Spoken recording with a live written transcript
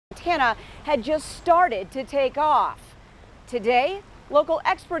Montana had just started to take off. Today, local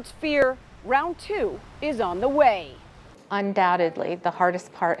experts fear round 2 is on the way. Undoubtedly, the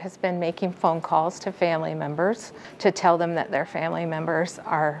hardest part has been making phone calls to family members to tell them that their family members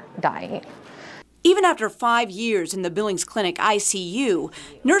are dying. Even after 5 years in the Billings Clinic ICU,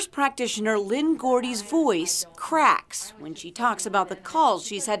 nurse practitioner Lynn Gordy's voice cracks when she talks about the calls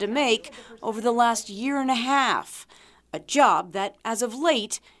she's had to make over the last year and a half, a job that, as of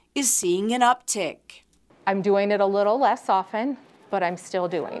late, is seeing an uptick. I'm doing it a little less often, but I'm still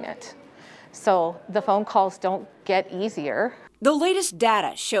doing it. So the phone calls don't get easier. The latest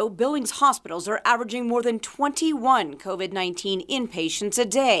data show Billings hospitals are averaging more than 21 COVID-19 inpatients a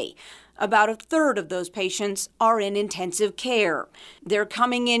day. About a third of those patients are in intensive care. They're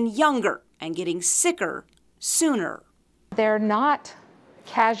coming in younger and getting sicker sooner. They're not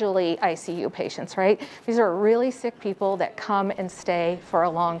casually ICU patients, right? These are really sick people that come and stay for a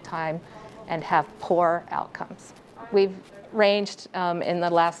long time and have poor outcomes. We've ranged in the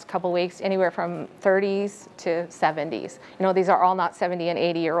last couple weeks anywhere from 30s to 70s. You know, these are all not 70 and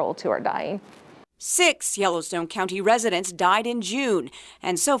 80-year-olds who are dying. 6 Yellowstone County residents died in June,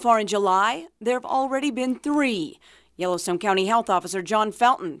 and so far in July, there have already been 3. Yellowstone County Health Officer John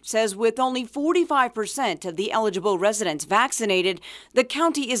Felton says with only 45% of the eligible residents vaccinated, the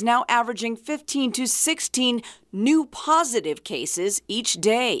county is now averaging 15 to 16 new positive cases each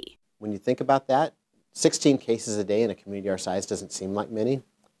day. When you think about that, 16 cases a day in a community our size doesn't seem like many,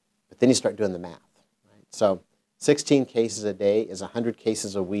 but then you start doing the math. Right? So 16 cases a day is 100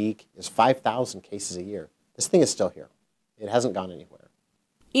 cases a week, is 5,000 cases a year. This thing is still here. It hasn't gone anywhere.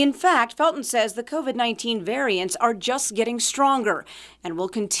 In fact, Felton says the COVID-19 variants are just getting stronger and will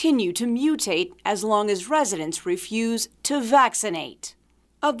continue to mutate as long as residents refuse to vaccinate.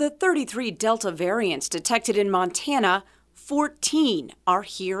 Of the 33 Delta variants detected in Montana, 14 are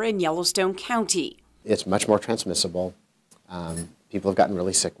here in Yellowstone County. It's much more transmissible. People have gotten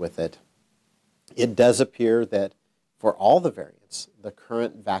really sick with it. It does appear that for all the variants, the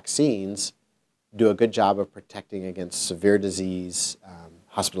current vaccines do a good job of protecting against severe disease,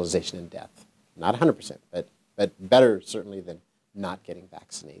 hospitalization, and death. Not 100%, but better certainly than not getting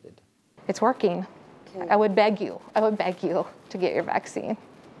vaccinated. It's working. I would beg you to get your vaccine.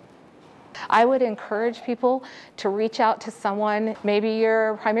 I would encourage people to reach out to someone, maybe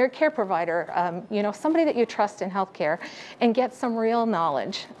your primary care provider, you know, somebody that you trust in healthcare, and get some real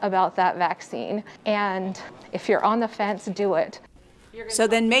knowledge about that vaccine. And if you're on the fence, do it. So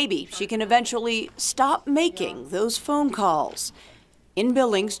then maybe she can eventually stop making those phone calls. In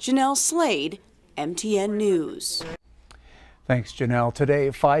Billings, Janelle Slade, MTN News. Thanks, Janelle. Today,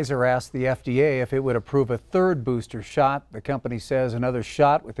 Pfizer asked the FDA if it would approve a third booster shot. The company says another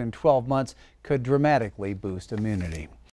shot within 12 months could dramatically boost immunity.